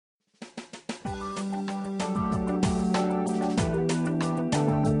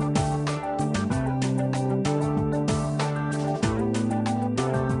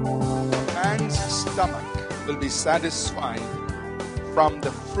stomach will be satisfied from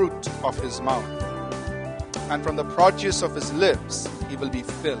the fruit of his mouth, and from the produce of his lips he will be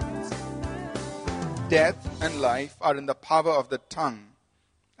filled. Death and life are in the power of the tongue,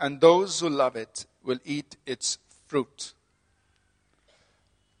 and those who love it will eat its fruit.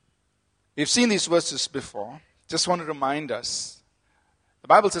 We've seen these verses before. Just want to remind us. The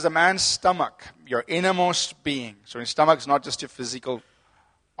Bible says a man's stomach, your innermost being. So your stomach is not just your physical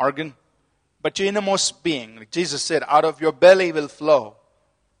organ, but your innermost being. Like Jesus said, out of your belly will flow.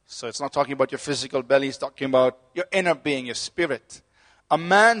 So it's not talking about your physical belly, it's talking about your inner being, your spirit. A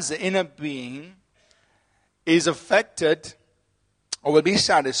man's inner being is affected or will be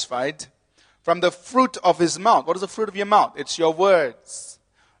satisfied from the fruit of his mouth. What is the fruit of your mouth? It's your words.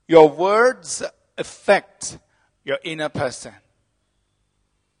 Your words affect your inner person.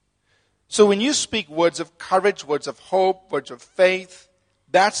 So when you speak words of courage, words of hope, words of faith,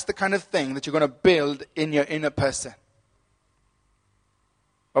 that's the kind of thing that you're going to build in your inner person.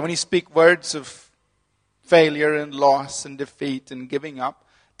 But when you speak words of failure and loss and defeat and giving up,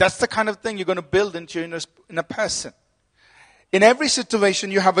 that's the kind of thing you're going to build into your inner person. In every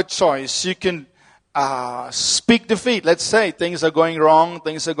situation, you have a choice. You can speak defeat. Let's say things are going wrong,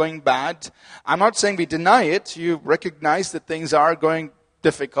 things are going bad. I'm not saying we deny it. You recognize that things are going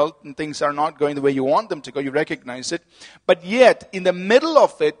difficult and things are not going the way you want them to go. You recognize it. But yet, in the middle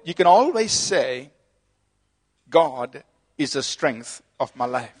of it, you can always say, God is the strength of my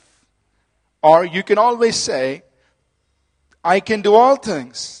life. Or you can always say, I can do all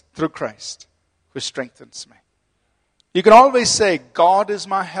things through Christ who strengthens me. You can always say, God is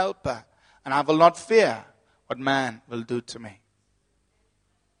my helper, and I will not fear what man will do to me.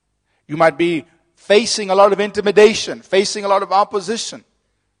 You might be facing a lot of intimidation, facing a lot of opposition.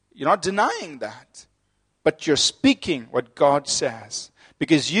 You're not denying that, but you're speaking what God says,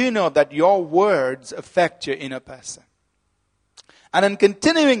 because you know that your words affect your inner person. And in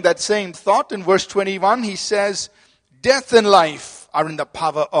continuing that same thought, in verse 21, he says, death and life are in the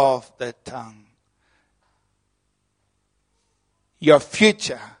power of the tongue. Your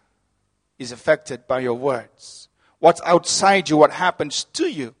future is affected by your words. What's outside you, what happens to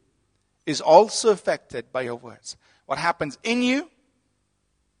you, is also affected by your words. What happens in you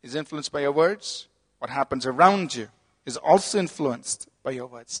is influenced by your words. What happens around you is also influenced by your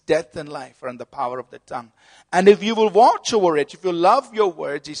words. Death and life are in the power of the tongue. And if you will watch over it, if you love your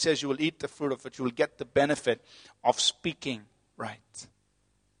words, he says you will eat the fruit of it. You will get the benefit of speaking right.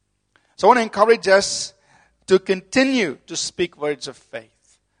 So I want to encourage us to continue to speak words of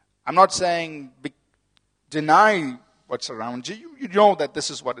faith. I'm not saying deny what's around you. You know that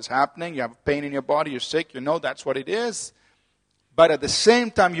this is what is happening. You have pain in your body. You're sick. You know that's what it is. But at the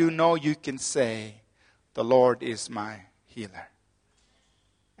same time, you know you can say, the Lord is my healer.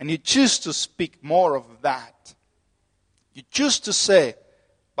 And you choose to speak more of that. You choose to say,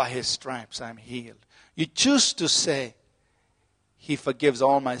 by his stripes I'm healed. You choose to say, he forgives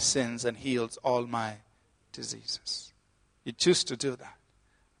all my sins and heals all my diseases. You choose to do that.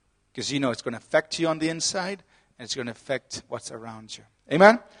 Because you know it's going to affect you on the inside, and it's going to affect what's around you.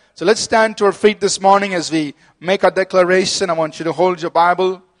 Amen? So let's stand to our feet this morning as we make our declaration. I want you to hold your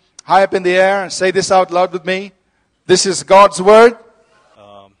Bible high up in the air and say this out loud with me. This is God's Word.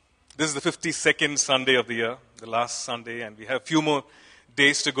 This is the 52nd Sunday of the year, the last Sunday, and we have a few more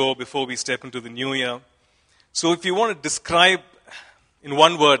days to go before we step into the new year. So if you want to describe in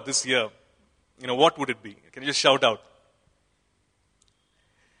one word this year, what would it be? Can you just shout out?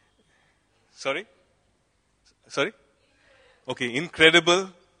 Sorry? Okay, incredible,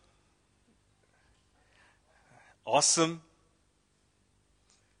 awesome,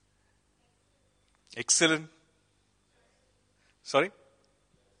 excellent. Sorry?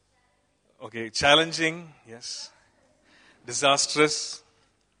 Okay, challenging, yes. Disastrous.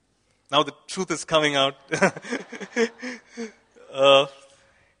 Now the truth is coming out.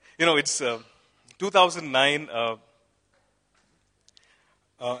 It's 2009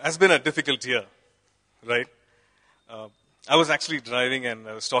 has been a difficult year, right? I was actually driving and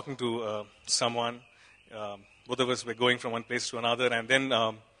I was talking to someone. Both of us were going from one place to another, and then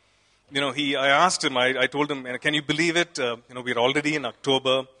I asked him. I told him, can you believe it? We're already in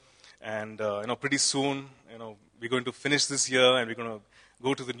October, and pretty soon, we're going to finish this year, and we're going to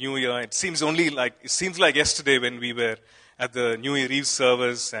go to the new year. It seems like yesterday when we were at the New Year Eve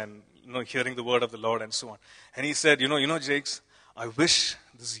service and hearing the word of the Lord and so on. And he said, Jakes, I wish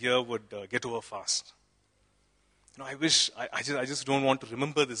this year would get over fast. I just don't want to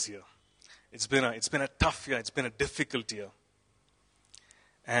remember this year. It's been a tough year. It's been a difficult year.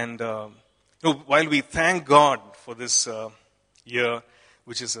 And while we thank God for this year,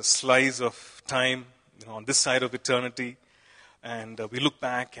 which is a slice of time, on this side of eternity. And we look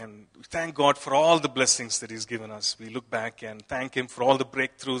back and we thank God for all the blessings that He's given us. We look back and thank Him for all the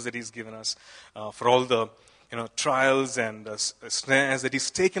breakthroughs that He's given us, for all the trials and snares that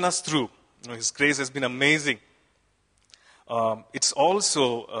He's taken us through. His grace has been amazing. It's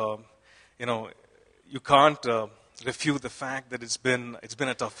also, you can't refute the fact that it's been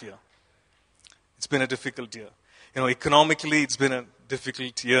a tough year. It's been a difficult year. Economically, it's been a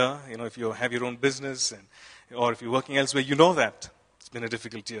difficult year. If you have your own business or if you're working elsewhere, you know that it's been a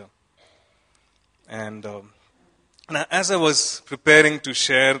difficult year. And as I was preparing to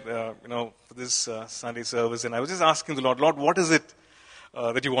share, for this Sunday service, and I was just asking the Lord, what is it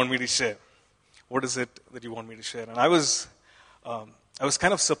that you want me to share? What is it that you want me to share? And I was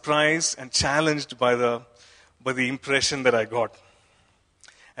kind of surprised and challenged by the impression that I got.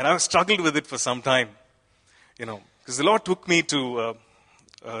 And I struggled with it for some time, because the Lord took me to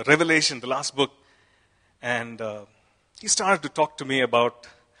Revelation, the last book, and He started to talk to me about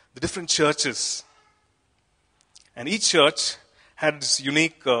the different churches. And each church had this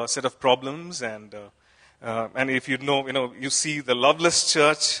unique set of problems, and if you see the loveless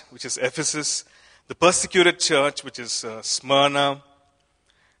church, which is Ephesus, the persecuted church, which is Smyrna,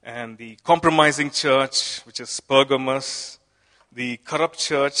 and the compromising church, which is Pergamos, the corrupt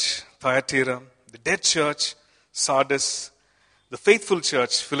church, Thyatira, the dead church, Sardis, the faithful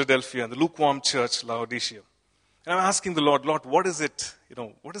church, Philadelphia, and the lukewarm church, Laodicea. And I'm asking the Lord, what is it?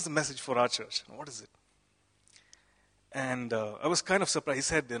 What is the message for our church? What is it? And I was kind of surprised. He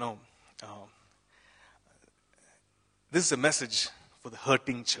said, this is a message for the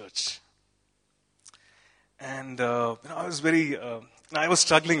hurting church. And I was I was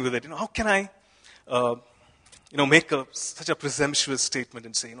struggling with it. How can I, make such a presumptuous statement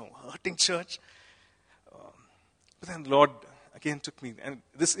and say, hurting church? But then the Lord again took me, and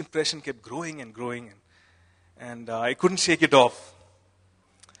this impression kept growing and growing, and I couldn't shake it off.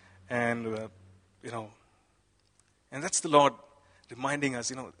 And and that's the Lord reminding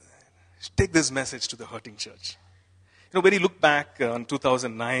us, take this message to the hurting church. When you look back on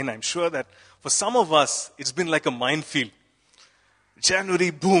 2009, I'm sure that for some of us, it's been like a minefield.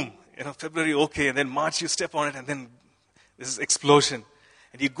 January, boom. February, okay. And then March, you step on it, and then this explosion.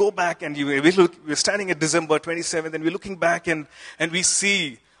 And you go back, and we're standing at December 27th, and we're looking back, and we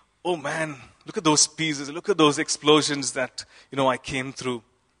see, oh man, look at those pieces. Look at those explosions that, I came through.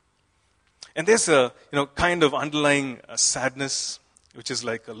 And there's a, kind of underlying sadness, which is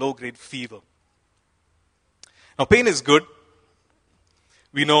like a low-grade fever. Now, pain is good.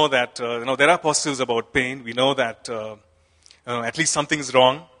 We know that, there are positives about pain. We know that at least something's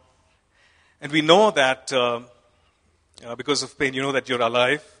wrong. And we know that because of pain, you know that you're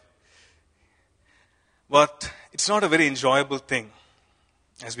alive. But it's not a very enjoyable thing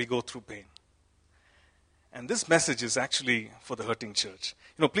as we go through pain. And this message is actually for the hurting church.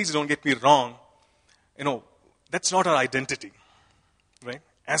 Please don't get me wrong. That's not our identity, right?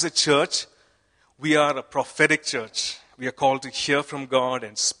 As a church, we are a prophetic church. We are called to hear from God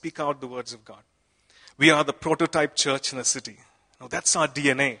and speak out the words of God. We are the prototype church in the city. That's our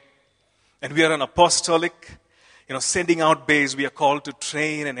DNA. And we are an apostolic, sending out base. We are called to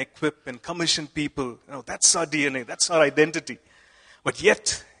train and equip and commission people. That's our DNA. That's our identity. But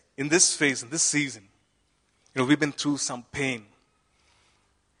yet, in this phase, in this season, we've been through some pain.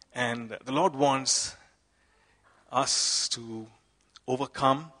 And the Lord wants us to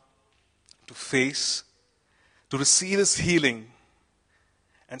overcome, to face, to receive His healing,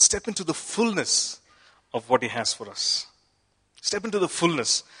 and step into the fullness of what He has for us. Step into the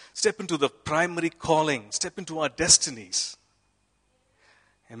fullness. Step into the primary calling. Step into our destinies.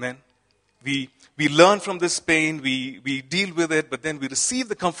 Amen. We learn from this pain. We deal with it, but then we receive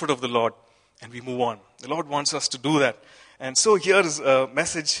the comfort of the Lord and we move on. The Lord wants us to do that. And so here is a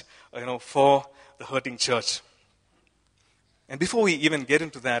message, for the hurting church. And before we even get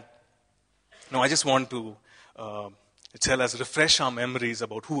into that, I just want to refresh our memories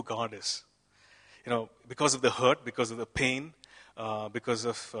about who God is. Because of the hurt, because of the pain, because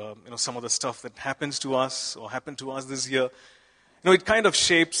of some of the stuff that happens to us or happened to us this year, it kind of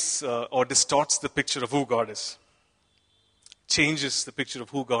shapes or distorts the picture of who God is. Changes the picture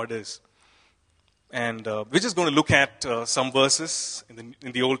of who God is. And we're just going to look at some verses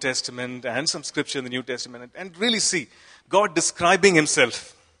in the Old Testament and some scripture in the New Testament and really see God describing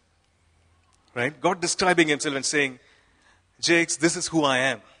Himself. Right? God describing Himself and saying, Jakes, this is who I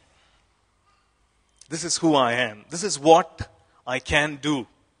am. This is who I am. This is what I can do.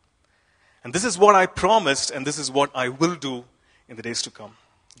 And this is what I promised, and this is what I will do in the days to come.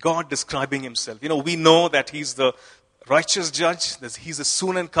 God describing Himself. We know that He's the righteous judge, that He's a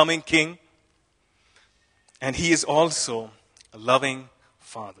soon and coming King. And He is also a loving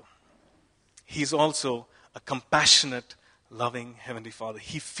Father. He is also a compassionate, loving Heavenly Father.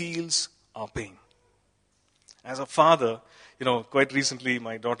 He feels our pain. As a father, quite recently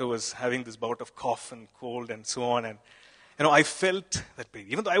my daughter was having this bout of cough and cold and so on. And, I felt that pain.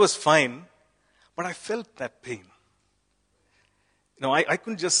 Even though I was fine, but I felt that pain. I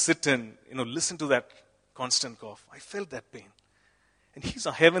couldn't just sit and, listen to that constant cough. I felt that pain. And He's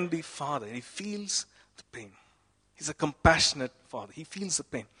a Heavenly Father, and He feels the pain. He's a compassionate Father. He feels the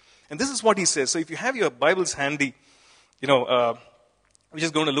pain. And this is what He says. So if you have your Bibles handy, we're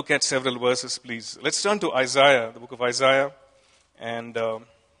just going to look at several verses, please. Let's turn to Isaiah, the book of Isaiah, and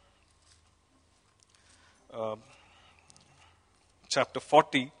chapter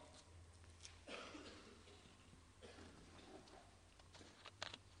 40.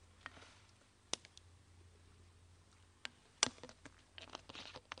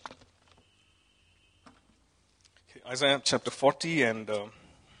 Isaiah chapter 40, and we're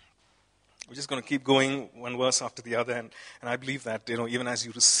just going to keep going one verse after the other. And I believe that, even as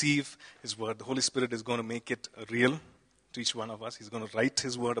you receive His word, the Holy Spirit is going to make it real to each one of us. He's going to write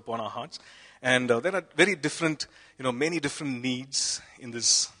His word upon our hearts. And there are very different, many different needs in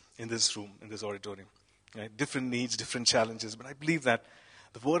this room, in this auditorium. Right? Different needs, different challenges. But I believe that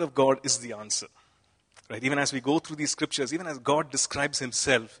the word of God is the answer. Right? Even as we go through these scriptures, even as God describes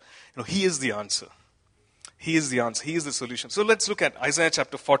Himself, He is the answer. He is the answer. He is the solution. So let's look at Isaiah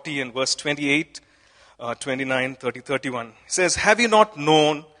chapter 40 and verse 28, 29, 30, 31. It says, "Have you not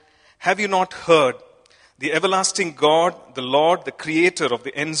known, have you not heard, the everlasting God, the Lord, the creator of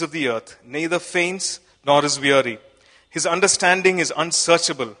the ends of the earth, neither faints nor is weary. His understanding is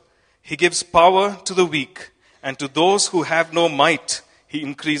unsearchable. He gives power to the weak, and to those who have no might, He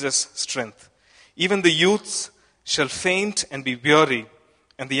increases strength. Even the youths shall faint and be weary,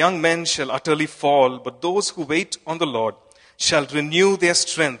 and the young men shall utterly fall, but those who wait on the Lord shall renew their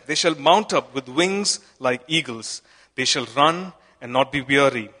strength. They shall mount up with wings like eagles. They shall run and not be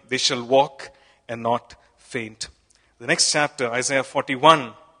weary. They shall walk and not faint." The next chapter, Isaiah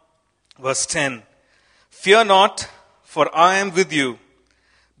 41, verse 10. "Fear not, for I am with you.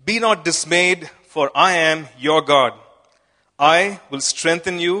 Be not dismayed, for I am your God. I will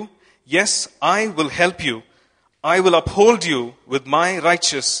strengthen you. Yes, I will help you. I will uphold you with my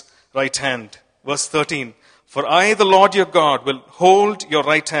righteous right hand." Verse 13. "For I, the Lord your God, will hold your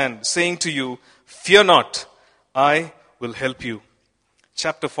right hand, saying to you, fear not, I will help you."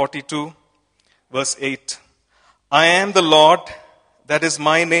 Chapter 42, verse 8. "I am the Lord, that is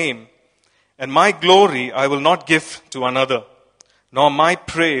my name, and my glory I will not give to another, nor my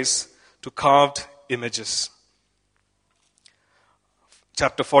praise to carved images."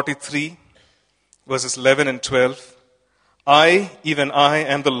 Chapter 43, verses 11 and 12. "I, even I,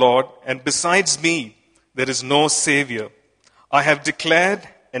 am the Lord, and besides me there is no Savior. I have declared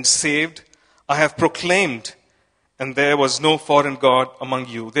and saved. I have proclaimed, and there was no foreign God among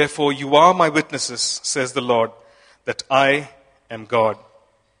you. Therefore you are my witnesses, says the Lord, that I am God."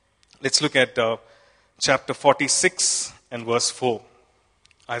 Let's look at chapter 46 and verse 4.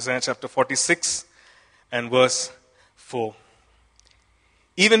 Isaiah chapter 46 and verse 4.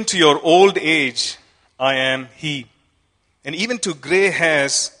 "Even to your old age I am He, and even to gray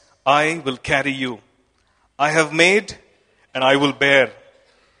hairs I will carry you. I have made and I will bear.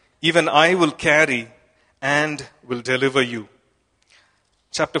 Even I will carry and will deliver you."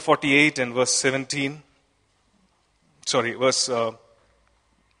 Chapter 48 and verse 17.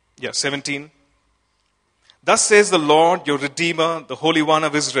 17. "Thus says the Lord, your Redeemer, the Holy One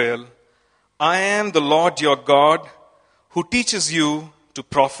of Israel, I am the Lord your God, who teaches you to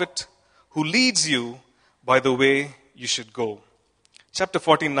profit, who leads you by the way you should go." Chapter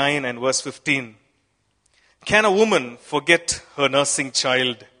 49 and verse 15. "Can a woman forget her nursing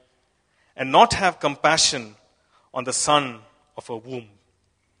child and not have compassion on the son of her womb?"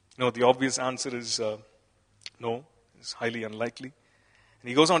 The obvious answer is no. It's highly unlikely. And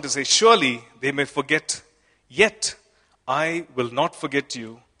he goes on to say, "Surely they may forget, yet I will not forget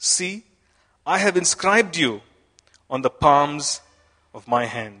you. See, I have inscribed you on the palms of my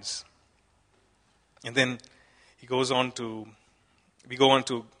hands." And then we go on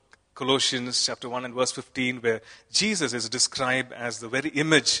to Colossians chapter 1 and verse 15, where Jesus is described as the very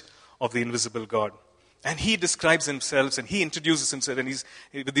image of the invisible God. And he describes himself and he introduces himself and he's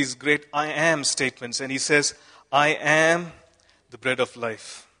with these great I am statements. And he says, "I am the bread of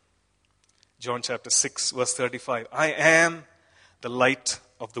life." John chapter 6 verse 35. "I am the light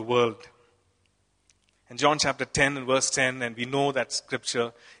of the world." And John chapter 10 and verse 10, and we know that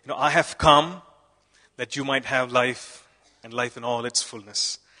scripture, "I have come that you might have life and life in all its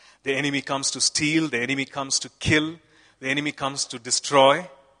fullness." The enemy comes to steal. The enemy comes to kill. The enemy comes to destroy.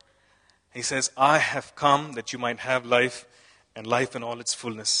 He says, I have come that you might have life, and life in all its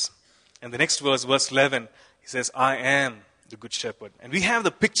fullness. And the next verse, verse 11, he says, I am the good shepherd. And we have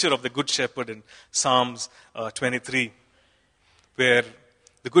the picture of the good shepherd in Psalms 23, where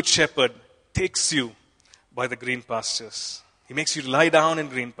the good shepherd takes you by the green pastures. He makes you lie down in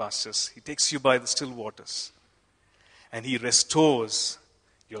green pastures. He takes you by the still waters. And he restores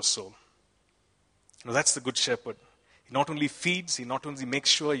your soul. That's the good shepherd. He not only feeds, he not only makes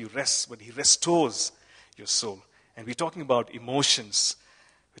sure you rest, but he restores your soul. And we're talking about emotions.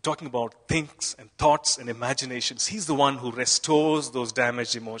 We're talking about things and thoughts and imaginations. He's the one who restores those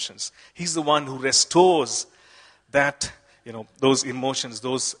damaged emotions. He's the one who restores that, those emotions,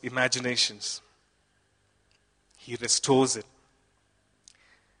 those imaginations. He restores it.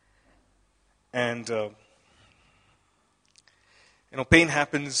 And, pain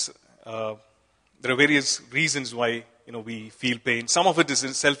happens. There are various reasons why, we feel pain. Some of it is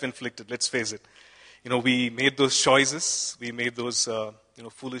self-inflicted, let's face it. We made those choices. We made those,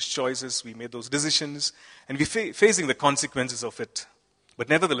 foolish choices. We made those decisions. And we're facing the consequences of it. But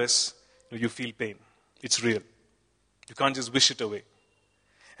nevertheless, you feel pain. It's real. You can't just wish it away.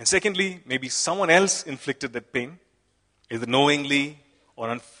 And secondly, maybe someone else inflicted that pain, either knowingly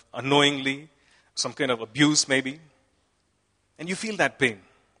or unknowingly, some kind of abuse maybe. And you feel that pain.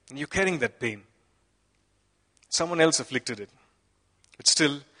 And you're carrying that pain. Someone else afflicted it. But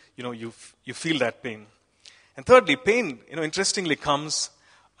still, you feel that pain. And thirdly, pain, interestingly comes,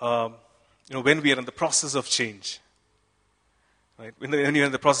 when we are in the process of change. Right? When you're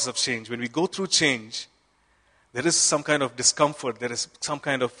in the process of change, when we go through change, there is some kind of discomfort, there is some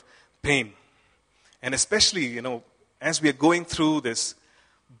kind of pain. And especially, as we are going through this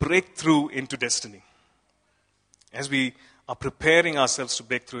breakthrough into destiny, as we are preparing ourselves to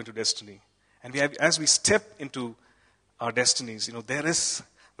break through into destiny, and as we step into our destinies, there is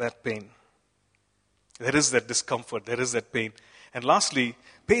that pain. There is that discomfort, there is that pain. And lastly,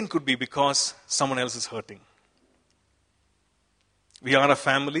 pain could be because someone else is hurting. We are a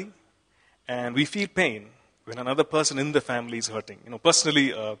family, and we feel pain when another person in the family is hurting.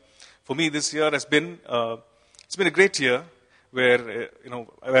 Personally, for me, this year has been it's been a great year where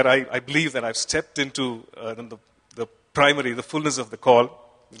I believe that I've stepped into the fullness of the call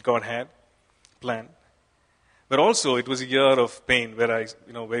that God had planned. But also, it was a year of pain where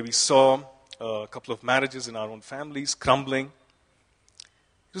where we saw a couple of marriages in our own families crumbling.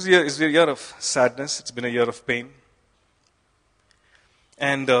 It's a year of sadness. It's been a year of pain.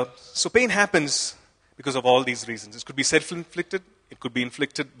 And so pain happens because of all these reasons. It could be self-inflicted. It could be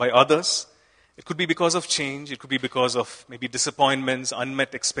inflicted by others. It could be because of change. It could be because of maybe disappointments,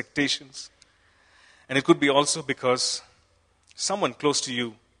 unmet expectations. And it could be also because someone close to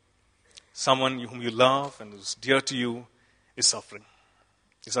you, someone whom you love and who's dear to you, is suffering,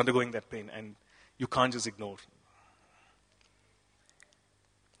 is undergoing that pain, and you can't just ignore.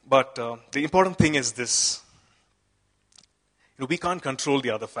 But the important thing is this. We can't control the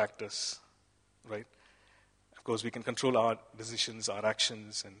other factors, right? Of course, we can control our decisions, our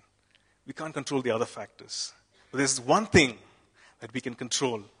actions, and we can't control the other factors. But there's one thing that we can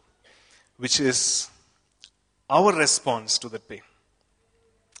control, which is our response to that pain.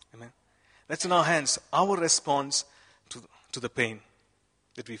 Amen? That's in our hands, our response to the pain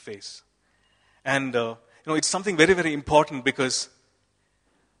that we face. And, it's something very, very important, because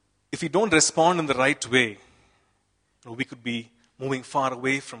if we don't respond in the right way, we could be moving far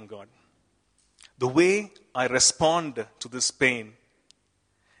away from God. The way I respond to this pain,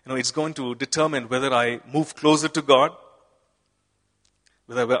 it's going to determine whether I move closer to God,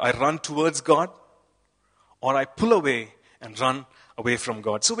 whether I run towards God, or I pull away and run away from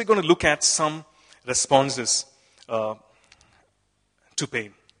God. So we're going to look at some responses to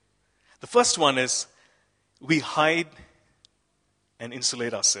pain. The first one is we hide and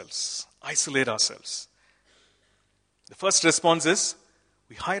insulate ourselves, isolate ourselves. The first response is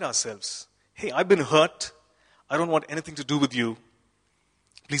we hide ourselves. Hey, I've been hurt. I don't want anything to do with you.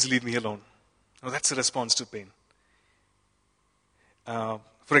 Please leave me alone. That's a response to pain.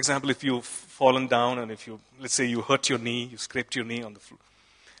 For example, if you've fallen down and let's say you hurt your knee, you scraped your knee on the floor,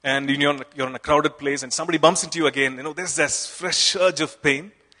 and you're in a crowded place and somebody bumps into you again, there's this fresh surge of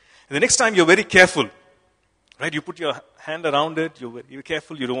pain. And the next time you're very careful, right? You put your hand around it, you're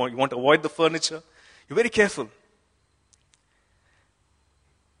careful, you want to avoid the furniture. You're very careful.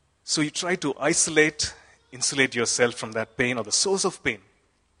 So you try to insulate yourself from that pain or the source of pain.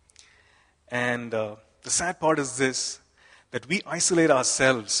 And the sad part is this, that we isolate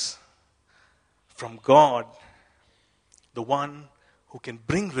ourselves from God, the one who can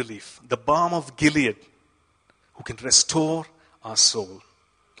bring relief, the balm of Gilead, who can restore our soul,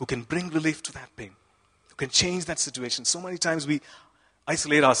 who can bring relief to that pain, who can change that situation. So many times we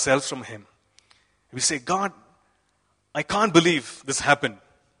isolate ourselves from Him. We say, God, I can't believe this happened.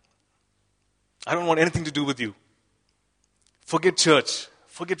 I don't want anything to do with you. Forget church.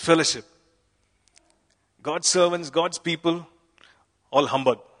 Forget fellowship. God's servants, God's people, all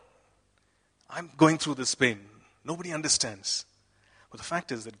humbug. I'm going through this pain. Nobody understands. But the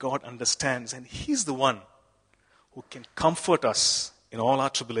fact is that God understands, and He's the one who can comfort us in all our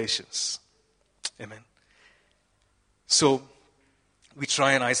tribulations. Amen. So, we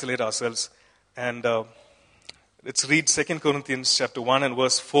try and isolate ourselves. And let's read 2 Corinthians chapter 1 and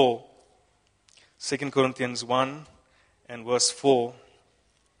verse 4. 2 Corinthians 1 and verse 4.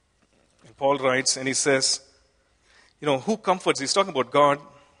 And Paul writes, and he says, who comforts? He's talking about God,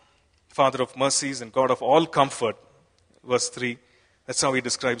 Father of mercies and God of all comfort. Verse 3, that's how he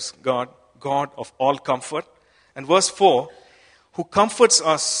describes God, God of all comfort. And verse 4, who comforts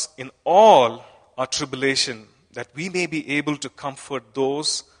us in all our tribulation, that we may be able to comfort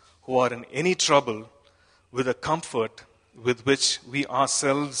those who are in any trouble with a comfort with which we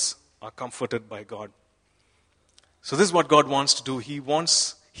ourselves are comforted by God. So this is what God wants to do.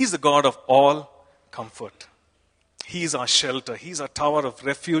 He's the God of all comfort. He's our shelter. He's our tower of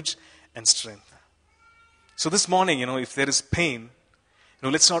refuge and strength. So this morning, if there is pain,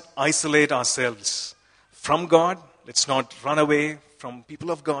 let's not isolate ourselves from God. Let's not run away from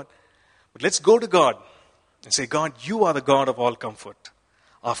people of God. But let's go to God and say, God, you are the God of all comfort.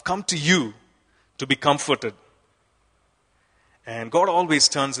 I've come to you to be comforted. And God always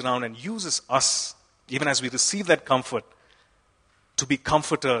turns around and uses us, even as we receive that comfort, to be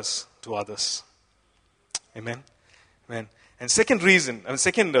comforters to others. Amen? Amen. And second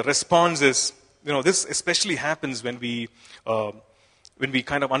response is, this especially happens when we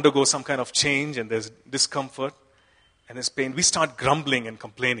kind of undergo some kind of change and there's discomfort and there's pain. We start grumbling and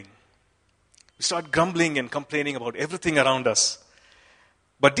complaining. We start grumbling and complaining about everything around us.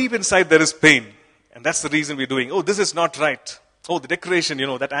 But deep inside there is pain. And that's the reason we're doing, this is not right. The decoration,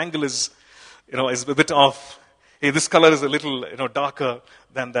 that angle is a bit off. Hey, this color is a little, darker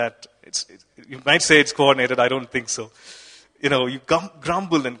than that. You might say it's coordinated. I don't think so. You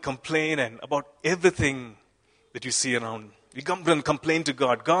grumble and complain and about everything that you see around. You grumble and complain to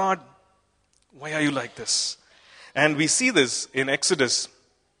God. God, why are you like this? And we see this in Exodus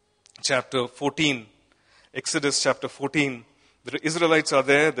chapter 14. Exodus chapter 14. The Israelites are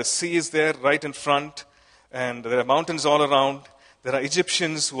there. The sea is there right in front. And there are mountains all around. There are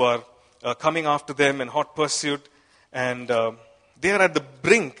Egyptians who are coming after them in hot pursuit. And they are at the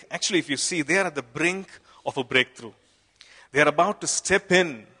brink. Actually, if you see, they are at the brink of a breakthrough. They are about to step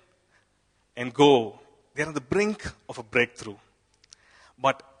in and go. They are on the brink of a breakthrough.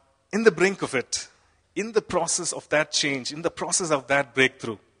 But in the brink of it, in the process of that change, in the process of that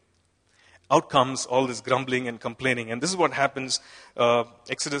breakthrough, out comes all this grumbling and complaining. And this is what happens,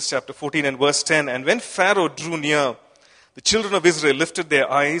 Exodus chapter 14 and verse 10. And when Pharaoh drew near, the children of Israel lifted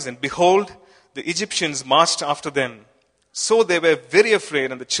their eyes, and behold, the Egyptians marched after them. So they were very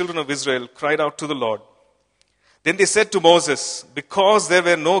afraid, and the children of Israel cried out to the Lord. Then they said to Moses, because there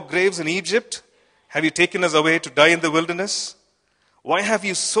were no graves in Egypt, have you taken us away to die in the wilderness? Why have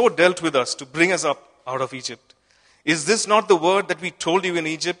you so dealt with us to bring us up out of Egypt? Is this not the word that we told you in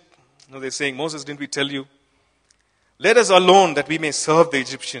Egypt? They're saying, Moses, didn't we tell you? Let us alone that we may serve the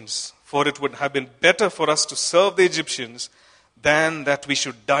Egyptians, for it would have been better for us to serve the Egyptians than that we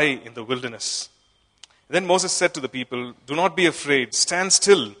should die in the wilderness. Then Moses said to the people, do not be afraid, stand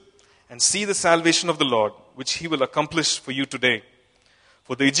still and see the salvation of the Lord, which he will accomplish for you today.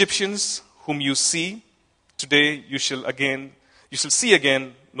 For the Egyptians whom you see today, you shall see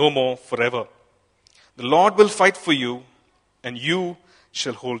again no more forever. The Lord will fight for you, and you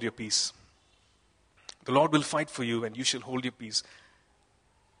shall hold your peace. The Lord will fight for you, and you shall hold your peace.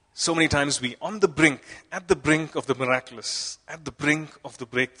 So many times we at the brink of the miraculous, at the brink of the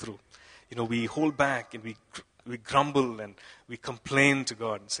breakthrough, we hold back and we grumble and we complain to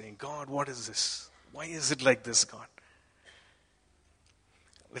God and saying, God, what is this? Why is it like this, God?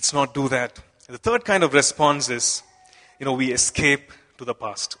 Let's not do that. And the third kind of response is, we escape to the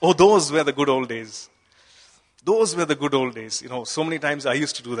past. Oh, those were the good old days. Those were the good old days. So many times I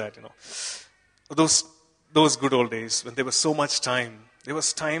used to do that, Those good old days when there was so much time. There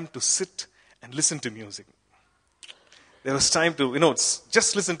was time to sit and listen to music. There was time to,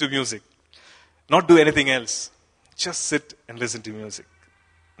 just listen to music. Not do anything else. Just sit and listen to music.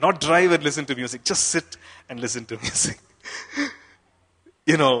 Not drive and listen to music. Just sit and listen to music.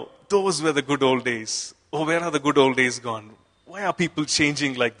 Those were the good old days. Oh, where are the good old days gone? Why are people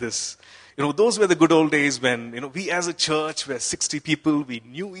changing like this? Those were the good old days when, we as a church were 60 people. We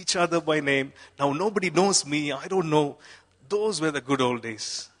knew each other by name. Now nobody knows me. I don't know. Those were the good old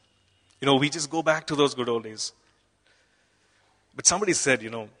days. We just go back to those good old days. But somebody said,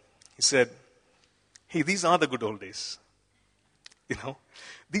 he said, hey, these are the good old days.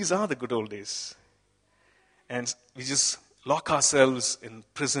 These are the good old days. And we just lock ourselves in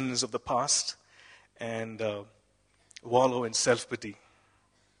prisons of the past and wallow in self-pity.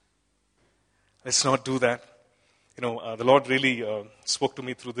 Let's not do that. The Lord really spoke to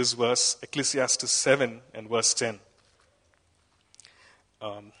me through this verse, Ecclesiastes 7 and verse 10.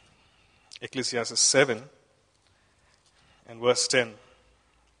 Ecclesiastes 7 and verse 10.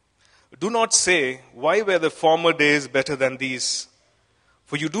 Do not say, why were the former days better than these?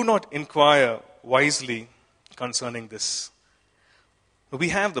 For you do not inquire wisely concerning this. We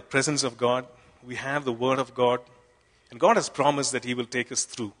have the presence of God. We have the Word of God. And God has promised that He will take us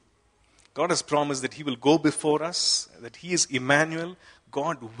through. God has promised that He will go before us, that He is Emmanuel,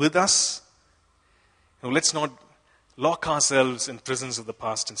 God with us. Let's not lock ourselves in prisons of the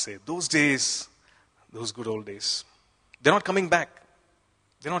past and say, those days, those good old days, they're not coming back.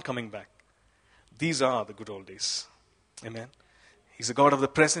 They're not coming back. These are the good old days. Amen. He's a God of the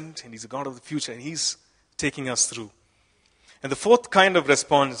present and He's a God of the future, and He's taking us through. And the fourth kind of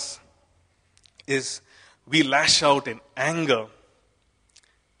response is we lash out in anger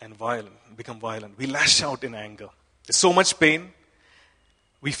and become violent. We lash out in anger. There's so much pain.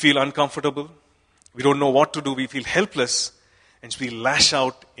 We feel uncomfortable. We don't know what to do. We feel helpless, and we lash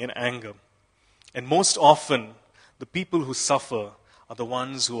out in anger. And most often, the people who suffer are the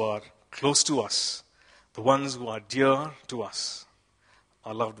ones who are close to us, the ones who are dear to us,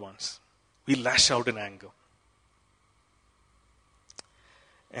 our loved ones. We lash out in anger.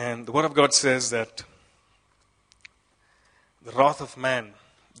 And the Word of God says that the wrath of man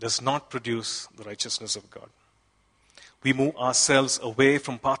does not produce the righteousness of God. We move ourselves away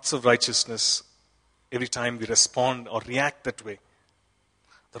from paths of righteousness every time we respond or react that way.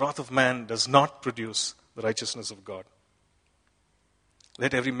 The wrath of man does not produce the righteousness of God.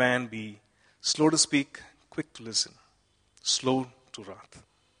 Let every man be slow to speak, quick to listen, slow to wrath.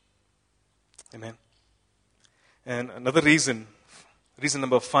 Amen. And another response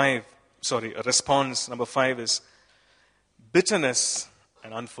number 5 is bitterness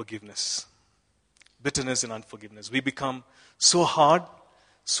and unforgiveness. Bitterness and unforgiveness. We become so hard,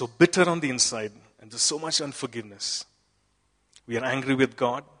 so bitter on the inside, and there's so much unforgiveness. We are angry with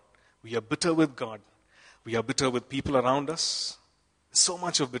God. We are bitter with God. We are bitter with people around us. So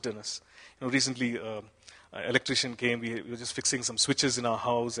much of bitterness. Recently, an electrician came. We were just fixing some switches in our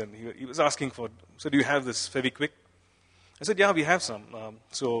house, and he was asking so do you have this Fevikwik? I said, yeah, we have some.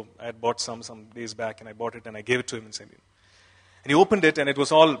 So I had bought some days back, and I bought it, and I gave it to him and said, and he opened it, and it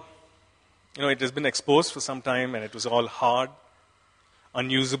was all, it has been exposed for some time, and it was all hard,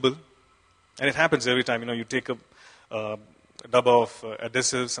 unusable. And it happens every time. You take a dab of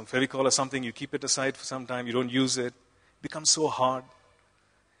adhesive, some Fevicol or something, you keep it aside for some time, you don't use it. It becomes so hard.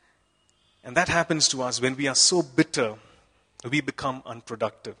 And that happens to us when we are so bitter, we become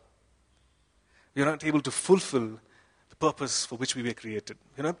unproductive. We are not able to fulfill the purpose for which we were created.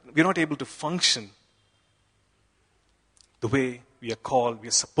 We are not able to function the way we are called, we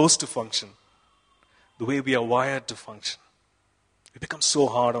are supposed to function, the way we are wired to function. We become so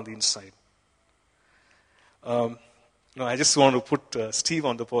hard on the inside. I just want to put Steve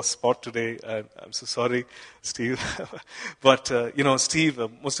on the spot today. I'm so sorry, Steve. But, Steve,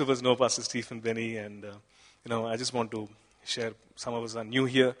 most of us know Pastor Steve and Benny, and, I just want to share, some of us are new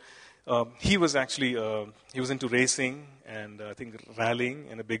here. He was actually, he was into racing and I think rallying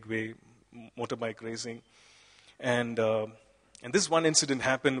in a big way, motorbike racing. And this one incident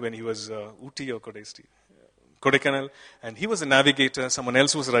happened when he was Ooty or Kodaikanal, and he was a navigator, someone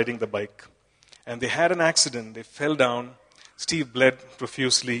else was riding the bike. And they had an accident. They fell down. Steve bled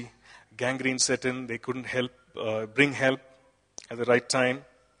profusely. Gangrene set in. They couldn't bring help at the right time.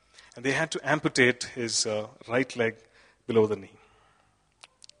 And they had to amputate his right leg below the knee.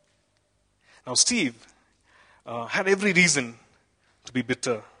 Now, Steve had every reason to be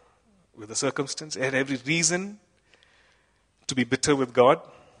bitter with the circumstance. He had every reason to be bitter with God.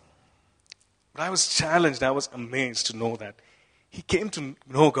 But I was challenged. I was amazed to know that he came to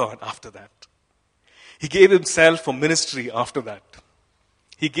know God after that. He gave himself for ministry after that.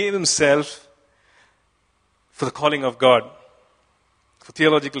 He gave himself for the calling of God, for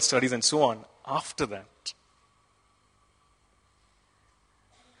theological studies and so on, after that.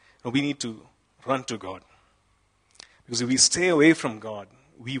 Now we need to run to God. Because if we stay away from God,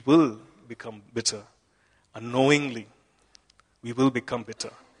 we will become bitter unknowingly. we will become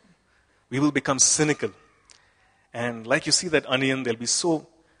bitter. We will become cynical. And like you see that onion, there'll be so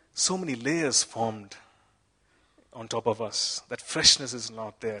many layers formed on top of us. That freshness is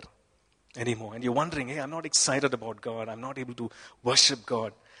not there anymore. And you're wondering, hey, I'm not excited about God. I'm not able to worship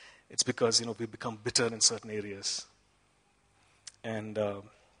God. It's because, we become bitter in certain areas. And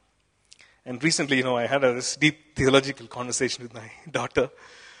recently, I had this deep theological conversation with my daughter.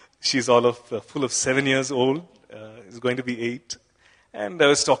 She's full of 7 years old. Is going to be 8. And I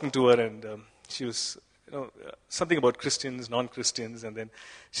was talking to her, and she was, something about Christians, non-Christians. And then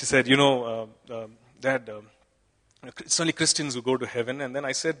she said, Dad, it's only Christians who go to heaven. And then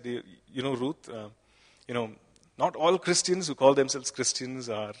I said, Ruth, not all Christians who call themselves Christians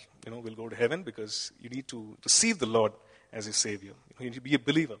will go to heaven, because you need to receive the Lord as your Savior. You need to be a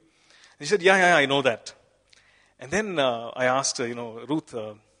believer. And she said, yeah, I know that. And then I asked her, Ruth,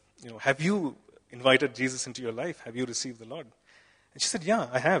 have you invited Jesus into your life? Have you received the Lord? And she said, yeah,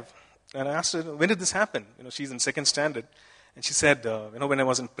 I have. And I asked her, when did this happen? She's in 2nd standard. And she said, when I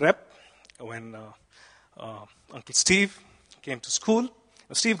was in prep, when Uncle Steve came to school.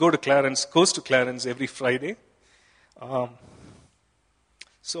 Steve goes to Clarence every Friday.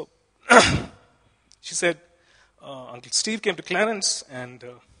 So she said, Uncle Steve came to Clarence, and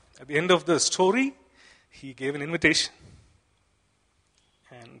at the end of the story, he gave an invitation.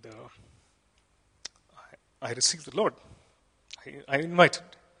 And I received the Lord. I invited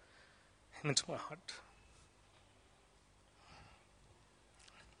him into my heart.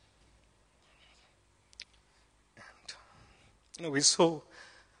 And we're so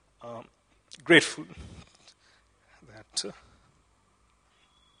grateful that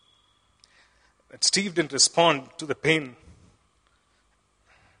Steve didn't respond to the pain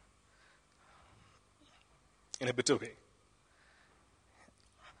in a bitter way.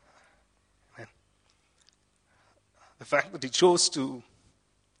 And the fact that he chose to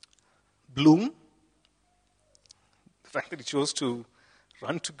bloom, the fact that he chose to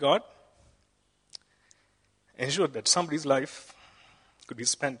run to God, ensured that somebody's life could be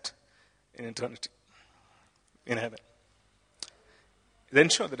spent in eternity, in heaven. It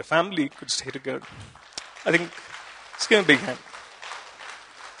ensured that a family could stay together. I think, let's give him a big hand.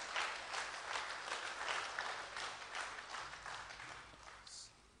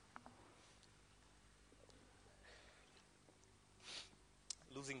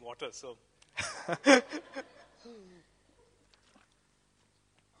 Losing water, so.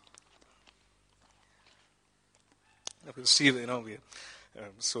 Steve, we're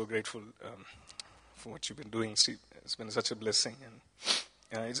so grateful for what you've been doing, Steve. It's been such a blessing.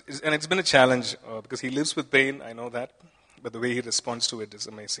 And it's been a challenge because he lives with pain, I know that. But the way he responds to it is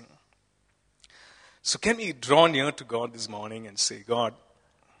amazing. So can we draw near to God this morning and say, God,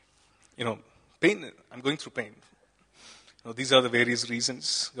 pain, I'm going through pain. These are the various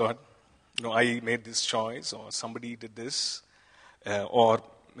reasons, God. I made this choice, or somebody did this. Or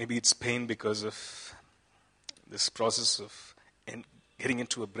maybe it's pain because of this process of getting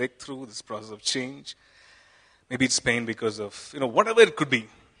into a breakthrough, this process of change. Maybe it's pain because of, whatever it could be.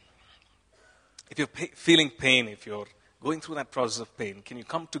 If you're feeling pain, if you're going through that process of pain, can you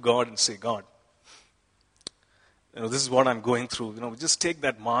come to God and say, God, this is what I'm going through. Just take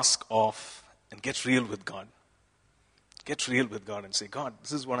that mask off and get real with God. Get real with God and say, God,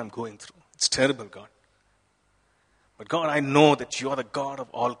 this is what I'm going through. It's terrible, God. But God, I know that you're the God of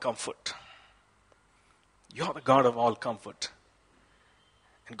all comfort. You're the God of all comfort.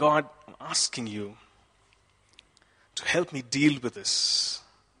 And God, I'm asking you to help me deal with this.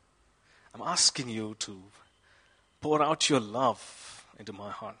 I'm asking you to pour out your love into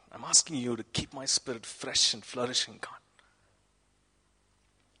my heart. I'm asking you to keep my spirit fresh and flourishing, God,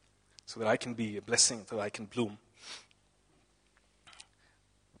 so that I can be a blessing, so that I can bloom.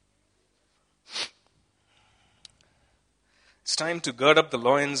 It's time to gird up the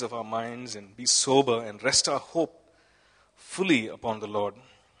loins of our minds and be sober and rest our hope fully upon the Lord.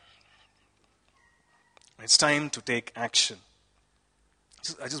 It's time to take action.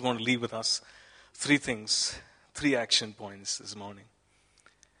 I just want to leave with us 3 things, 3 action points this morning.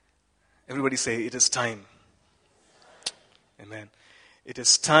 Everybody say, it is time. Amen. It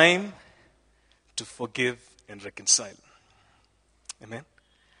is time to forgive and reconcile. Amen.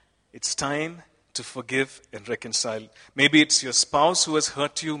 It's time to forgive and reconcile. Maybe it's your spouse who has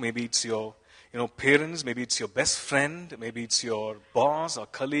hurt you. Maybe it's your parents. Maybe it's your best friend. Maybe it's your boss or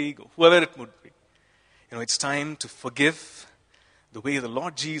colleague, or whoever it would be. It's time to forgive the way the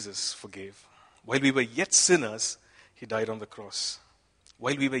Lord Jesus forgave. While we were yet sinners, He died on the cross.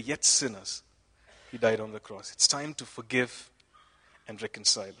 While we were yet sinners, He died on the cross. It's time to forgive and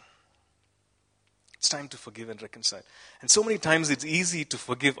reconcile. It's time to forgive and reconcile. And so many times it's easy to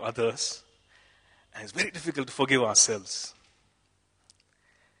forgive others, and it's very difficult to forgive ourselves.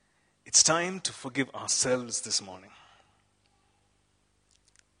 It's time to forgive ourselves this morning.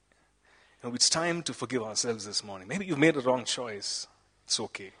 It's time to forgive ourselves this morning. Maybe you've made a wrong choice. It's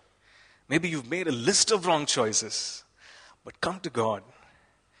okay. Maybe you've made a list of wrong choices. But come to God.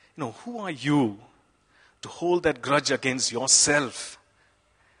 Who are you to hold that grudge against yourself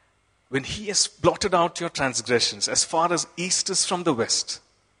when He has blotted out your transgressions as far as east is from the west?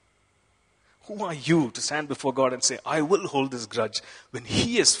 Who are you to stand before God and say, I will hold this grudge when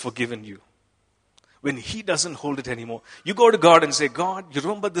He has forgiven you? When He doesn't hold it anymore. You go to God and say, God, you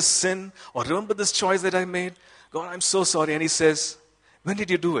remember this sin or remember this choice that I made? God, I'm so sorry. And He says, when did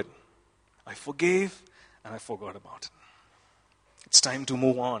you do it? I forgave and I forgot about it. It's time to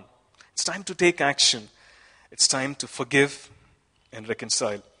move on. It's time to take action. It's time to forgive and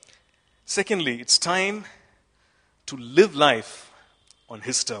reconcile. Secondly, it's time to live life on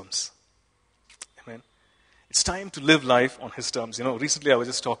His terms. Amen. It's time to live life on His terms. Recently I was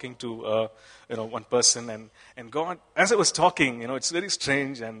just talking to one person, and God, as I was talking, it's very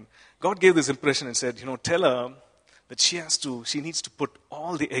strange, and God gave this impression and said, tell her that she needs to put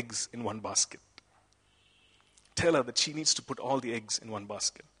all the eggs in one basket. Tell her that she needs to put all the eggs in one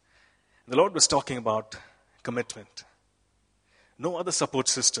basket. And the Lord was talking about commitment. No other support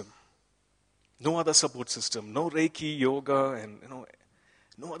system. No other support system. No Reiki, yoga, and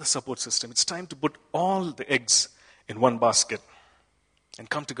no other support system. It's time to put all the eggs in one basket and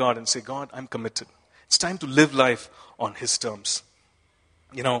come to God and say, God, I'm committed. It's time to live life on His terms.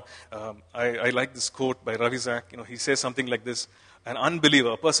 I like this quote by Ravi Zach. He says something like this: an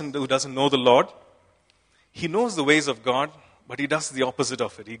unbeliever, a person who doesn't know the Lord, he knows the ways of God, but he does the opposite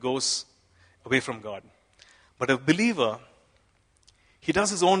of it. He goes away from God. But a believer, he does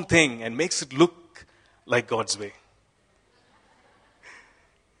his own thing and makes it look like God's way.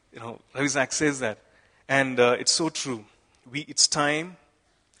 Ravi Zach says that. And it's so true. It's time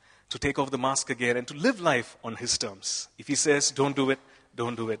to take off the mask again and to live life on His terms. If He says, don't do it,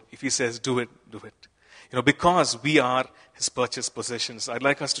 don't do it. If He says, do it, do it. Because we are His purchased possessions. I'd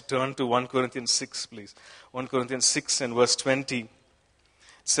like us to turn to 1 Corinthians 6, please. 1 Corinthians 6 and verse 20. It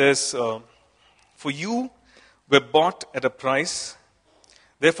says, for you were bought at a price.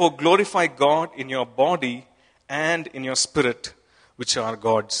 Therefore glorify God in your body and in your spirit, which are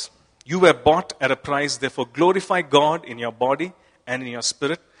God's. You were bought at a price. Therefore glorify God in your body and in your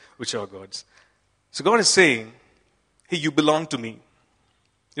spirit, which are God's. So God is saying, hey, you belong to me.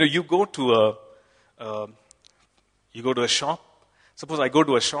 You go to a shop. Suppose I go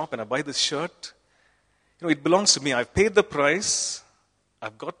to a shop and I buy this shirt. It belongs to me. I've paid the price.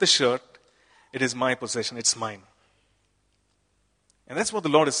 I've got the shirt. It is my possession. It's mine. And that's what the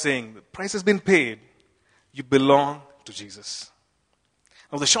Lord is saying. The price has been paid. You belong to Jesus.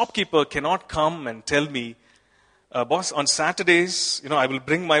 Now the shopkeeper cannot come and tell me, boss, on Saturdays, I will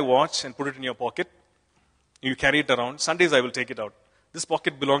bring my watch and put it in your pocket. You carry it around. Sundays, I will take it out. This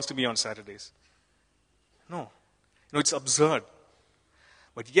pocket belongs to me on Saturdays. No. It's absurd.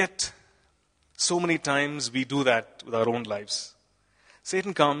 But yet, so many times we do that with our own lives.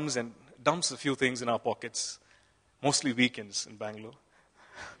 Satan comes and dumps a few things in our pockets, mostly weekends in Bangalore.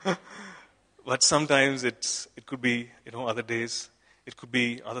 But sometimes it could be, other days. It could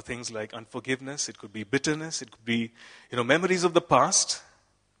be other things like unforgiveness. It could be bitterness. It could be, memories of the past.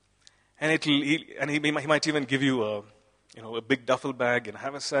 And he might even give you a big duffel bag and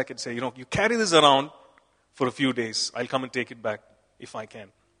have a sack and say, you carry this around for a few days. I'll come and take it back if I can.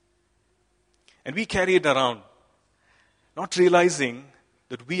 And we carry it around, not realizing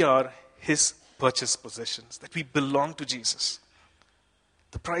that we are His purchased possessions, that we belong to Jesus.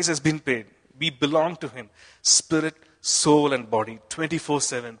 The price has been paid. We belong to Him. Spirit, soul, and body,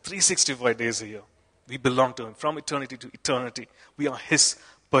 24/7, 365 days a year. We belong to Him from eternity to eternity. We are His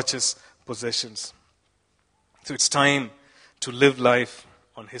purchased possessions. So it's time to live life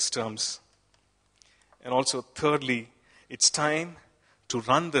on His terms. And also, thirdly, it's time to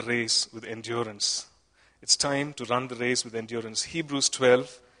run the race with endurance. It's time to run the race with endurance. Hebrews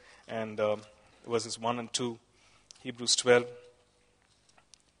 12 and verses 1 and 2. Hebrews 12.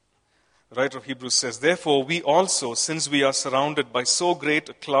 The writer of Hebrews says, therefore we also, since we are surrounded by so great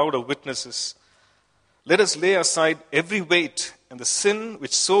a cloud of witnesses, let us lay aside every weight and the sin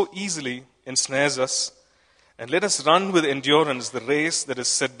which so easily ensnares us, and let us run with endurance the race that is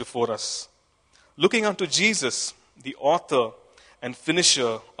set before us, looking unto Jesus, the author and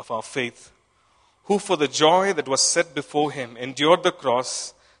finisher of our faith, who for the joy that was set before Him endured the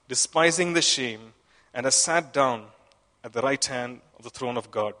cross, despising the shame, and has sat down at the right hand of the throne of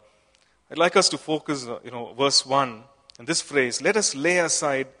God. I'd like us to focus, verse 1, and this phrase, let us lay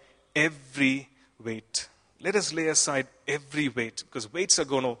aside every weight. Let us lay aside every weight, because weights are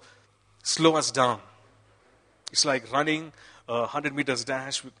going to slow us down. It's like running a 100 meters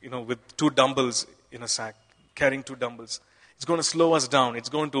dash with 2 dumbbells in a sack, carrying 2 dumbbells. It's going to slow us down. It's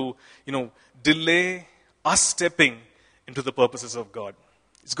going to, delay us stepping into the purposes of God.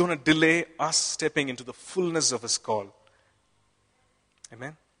 It's going to delay us stepping into the fullness of His call.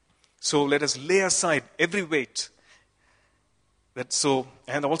 Amen? So let us lay aside every weight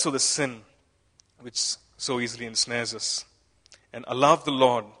and also the sin which so easily ensnares us, and allow the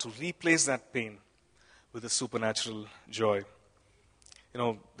Lord to replace that pain with a supernatural joy.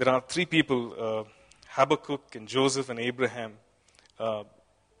 There are 3 people, Habakkuk and Joseph and Abraham,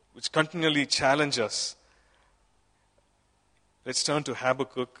 which continually challenge us. Let's turn to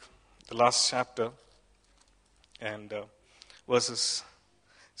Habakkuk, the last chapter, and verses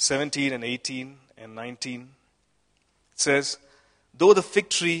 17 and 18 and 19. It says, though the fig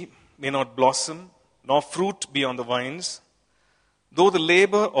tree may not blossom, nor fruit be on the vines, though the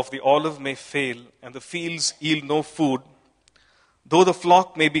labor of the olive may fail, and the fields yield no food, though the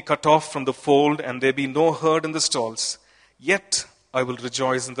flock may be cut off from the fold, and there be no herd in the stalls, yet I will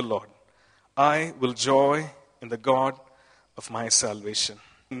rejoice in the Lord. I will joy in the God of my salvation.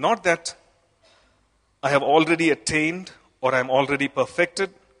 Not that I have already attained or I am already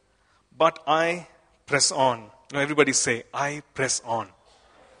perfected, but I press on. Everybody say, I press on.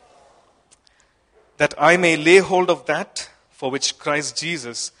 That I may lay hold of that for which Christ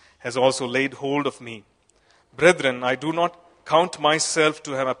Jesus has also laid hold of me. Brethren, I do not count myself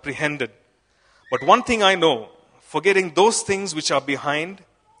to have apprehended. But one thing I know, forgetting those things which are behind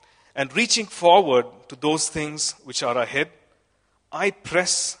and reaching forward to those things which are ahead, I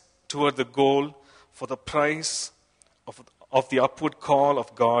press toward the goal for the prize of the upward call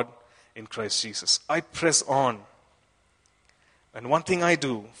of God in Christ Jesus. I press on. And one thing I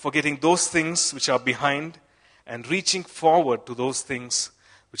do, forgetting those things which are behind and reaching forward to those things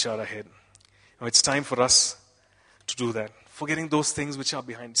which are ahead. It's time for us to do that. Forgetting those things which are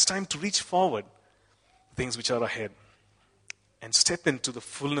behind. It's time to reach forward to things which are ahead and step into the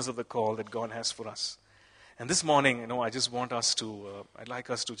fullness of the call that God has for us. And this morning, I just want us to, I'd like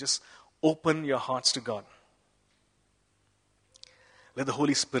us to just open your hearts to God. Let the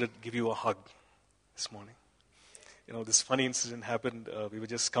Holy Spirit give you a hug this morning. This funny incident happened. We were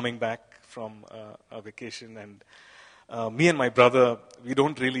just coming back from our vacation, and me and my brother, we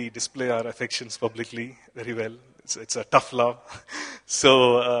don't really display our affections publicly very well. It's a tough love.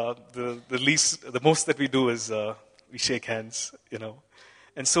 So the most that we do is we shake hands,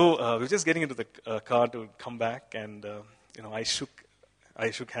 And so we were just getting into the car to come back, and I shook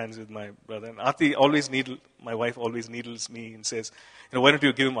hands with my brother. And Aarti my wife always needles me and says, why don't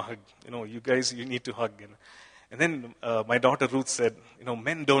you give him a hug? You guys, you need to hug. And then my daughter Ruth said,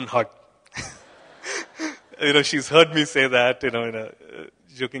 men don't hug. She's heard me say that, in a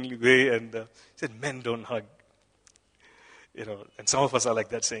jokingly way, and she said, men don't hug. And some of us are like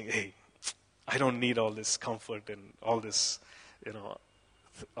that, saying, hey, I don't need all this comfort and all this,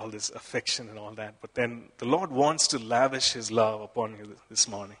 all this affection and all that. But then the Lord wants to lavish His love upon you this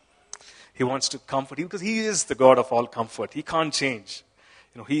morning. He wants to comfort you because He is the God of all comfort. He can't change.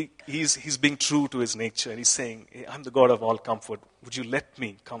 He's being true to His nature, and He's saying, hey, I'm the God of all comfort. Would you let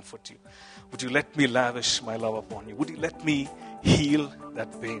me comfort you? Would you let me lavish my love upon you? Would you let me heal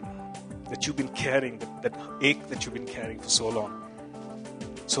that pain that you've been carrying, that ache that you've been carrying for so long,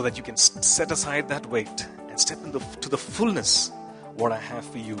 so that you can set aside that weight and step to the fullness what I have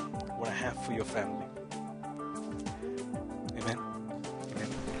for you, what I have for your family. Amen. Amen.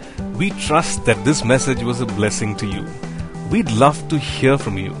 We trust that this message was a blessing to you. We'd love to hear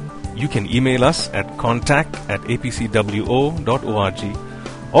from you. You can email us at contact@apcwo.org.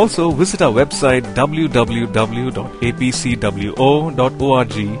 Also, visit our website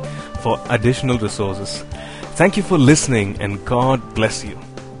www.apcwo.org for additional resources. Thank you for listening, and God bless you.